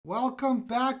Welcome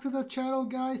back to the channel,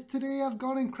 guys. Today I've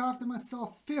gone and crafted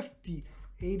myself 50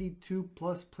 82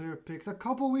 plus player picks. A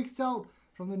couple weeks out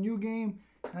from the new game,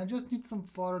 and I just need some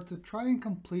fodder to try and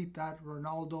complete that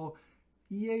Ronaldo.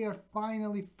 EA are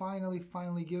finally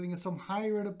giving us some high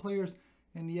rated players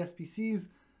in the SBCs.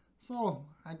 So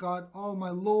I got all my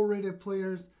low rated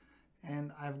players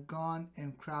and I've gone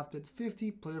and crafted 50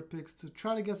 player picks to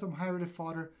try to get some high rated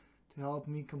fodder to help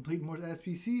me complete more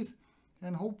SBCs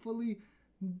and hopefully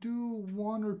do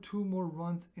one or two more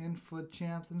runs in Fut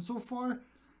Champs. And so far,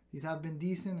 these have been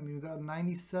decent. I mean, we got a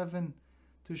 97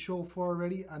 to show for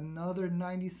already. Another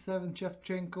 97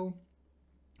 Shevchenko.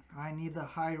 I need the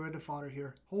high rated fodder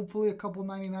here. Hopefully a couple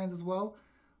 99s as well.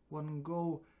 Wouldn't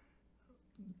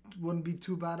be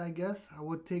too bad, I guess. I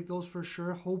would take those for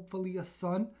sure. Hopefully a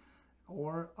Sun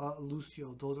or a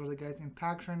Lucio. Those are the guys in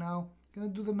packs right now. Gonna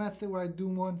do the method where I do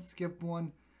one, skip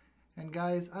one. And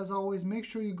guys, as always, make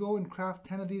sure you go and craft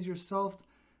 10 of these yourself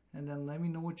and then let me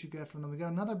know what you get from them. We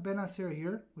got another Benacer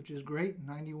here, which is great,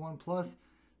 91 plus.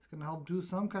 It's going to help do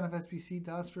some kind of SBC,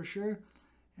 that's for sure.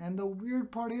 And the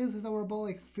weird part is that we're about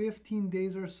like 15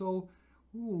 days or so.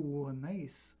 Ooh,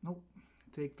 nice. Nope,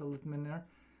 take the Litman there.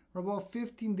 We're about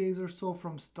 15 days or so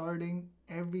from starting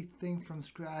everything from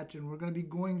scratch. And we're going to be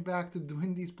going back to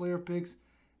doing these player picks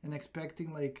and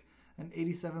expecting like an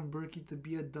 87 Berkey to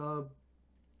be a dub,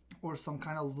 or some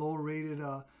kind of low-rated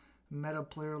meta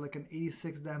player like an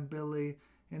 86 Dembele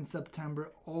in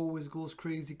September. Always goes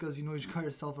crazy because you know you got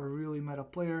yourself a really meta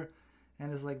player,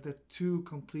 and it's like the two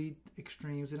complete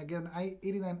extremes. And again,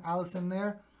 89 Allison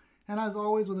there. And as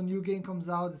always, when the new game comes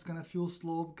out, it's gonna feel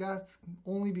slow. That's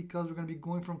only because we're gonna be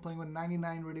going from playing with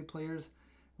 99 rated players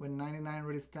with 99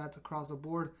 rated stats across the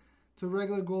board to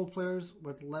regular gold players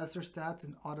with lesser stats,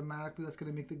 and automatically that's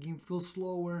gonna make the game feel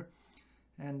slower.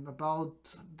 And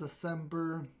about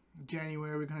December,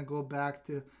 January, we're going to go back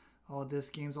to, oh, this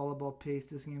game's all about pace,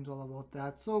 this game's all about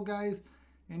that. So guys,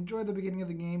 enjoy the beginning of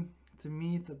the game. To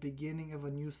me, the beginning of a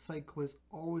new cycle is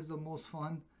always the most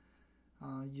fun.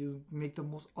 You make the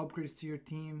most upgrades to your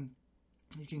team.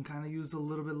 You can kind of use a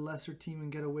little bit lesser team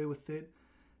and get away with it.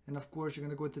 And of course, you're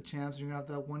going to go with the champs. You're going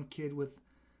to have that one kid with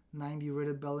 90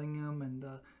 rated Bellingham and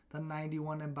the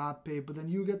 91 Mbappe, but then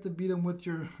you get to beat him with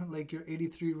your like your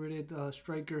 83 rated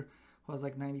striker who has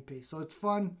like 90 pace. So it's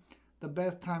fun. The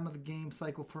best time of the game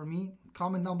cycle for me.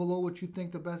 Comment down below what you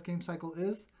think the best game cycle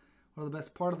is, or the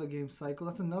best part of the game cycle.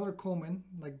 That's another Coleman,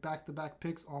 like back-to-back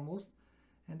picks almost.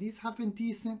 And these have been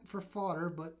decent for fodder,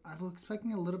 but I was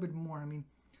expecting a little bit more. I mean,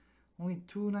 only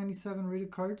 297 rated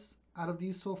cards out of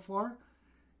these so far,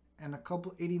 and a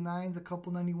couple 89s, a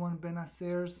couple 91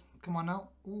 Benacers. Come on now.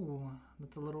 Ooh,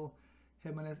 that's a little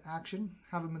Jimenez action.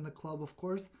 Have him in the club, of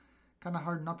course. Kind of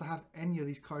hard not to have any of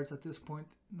these cards at this point.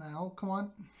 Now, come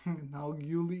on. Now,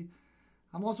 Yuli.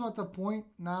 I'm also at the point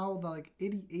now that like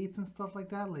 88s and stuff like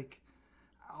that. Like,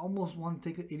 I almost want to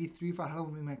take an 83 if I had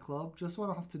him in my club, just so I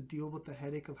don't have to deal with the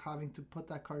headache of having to put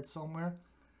that card somewhere.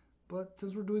 But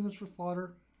since we're doing this for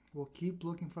fodder, we'll keep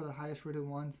looking for the highest rated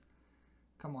ones.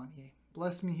 Come on, EA.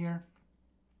 Bless me here.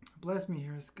 Bless me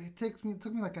here. It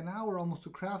took me like an hour almost to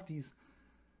craft these.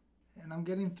 And I'm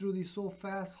getting through these so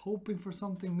fast, hoping for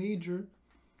something major.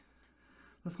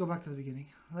 Let's go back to the beginning.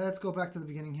 Let's go back to the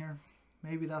beginning here.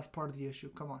 Maybe that's part of the issue.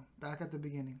 Come on. Back at the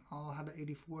beginning. Oh, I had an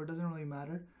 84. It doesn't really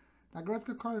matter. That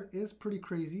Gretzka card is pretty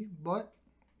crazy, but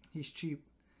he's cheap.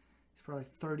 He's probably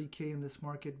 30k in this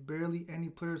market. Barely any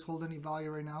players hold any value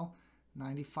right now.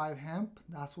 95 hemp.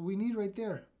 That's what we need right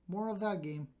there. More of that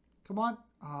game. Come on.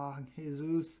 Ah,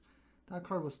 Jesus. That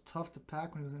card was tough to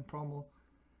pack when he was in promo.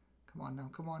 Come on now.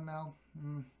 Come on now.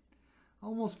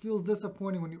 Almost feels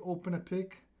disappointing when you open a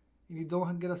pick and you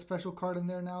don't get a special card in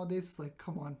there nowadays. It's like,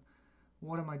 come on.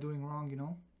 What am I doing wrong, you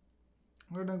know?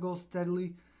 We're going to go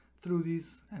steadily through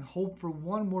these and hope for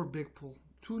one more big pull.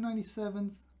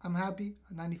 297s. I'm happy.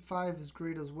 A 95 is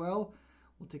great as well.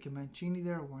 We'll take a Mancini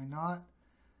there. Why not?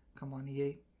 Come on,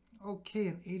 EA. Okay,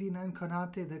 an 89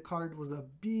 Konate. That card was a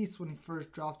beast when he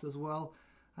first dropped as well.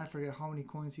 I forget how many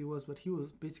coins he was, but he was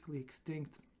basically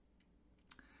extinct.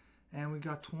 And we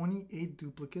got 28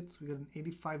 duplicates. We got an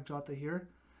 85 Jota here.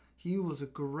 He was a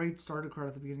great starter card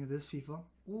at the beginning of this FIFA.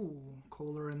 Ooh,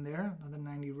 Kohler in there. Another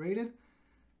 90 rated.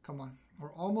 Come on.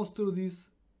 We're almost through these,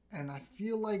 and I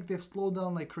feel like they've slowed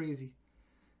down like crazy.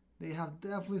 They have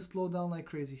definitely slowed down like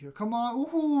crazy here. Come on.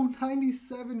 Ooh,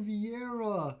 97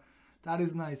 Vieira. That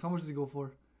is nice. How much does he go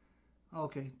for?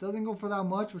 Okay, doesn't go for that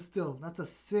much, but still, that's a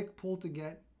sick pull to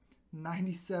get.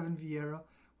 97 Vieira.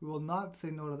 We will not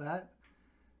say no to that.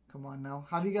 Come on now.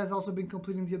 Have you guys also been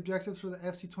completing the objectives for the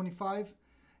EAFC25?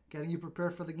 Getting you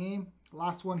prepared for the game.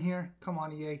 Last one here. Come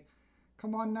on, EA.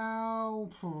 Come on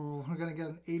now. We're going to get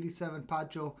an 87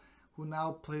 Pacho, who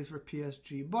now plays for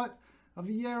PSG. But a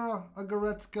Vieira, a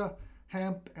Goretzka,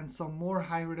 Hemp, and some more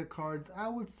high-rated cards. I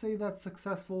would say that's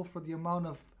successful for the amount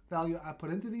of value I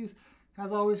put into these.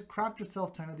 As always, craft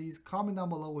yourself 10 of these. Comment down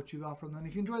below what you got from them.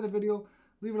 If you enjoyed the video,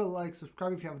 leave it a like,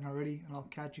 subscribe if you haven't already, and I'll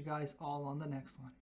catch you guys all on the next one.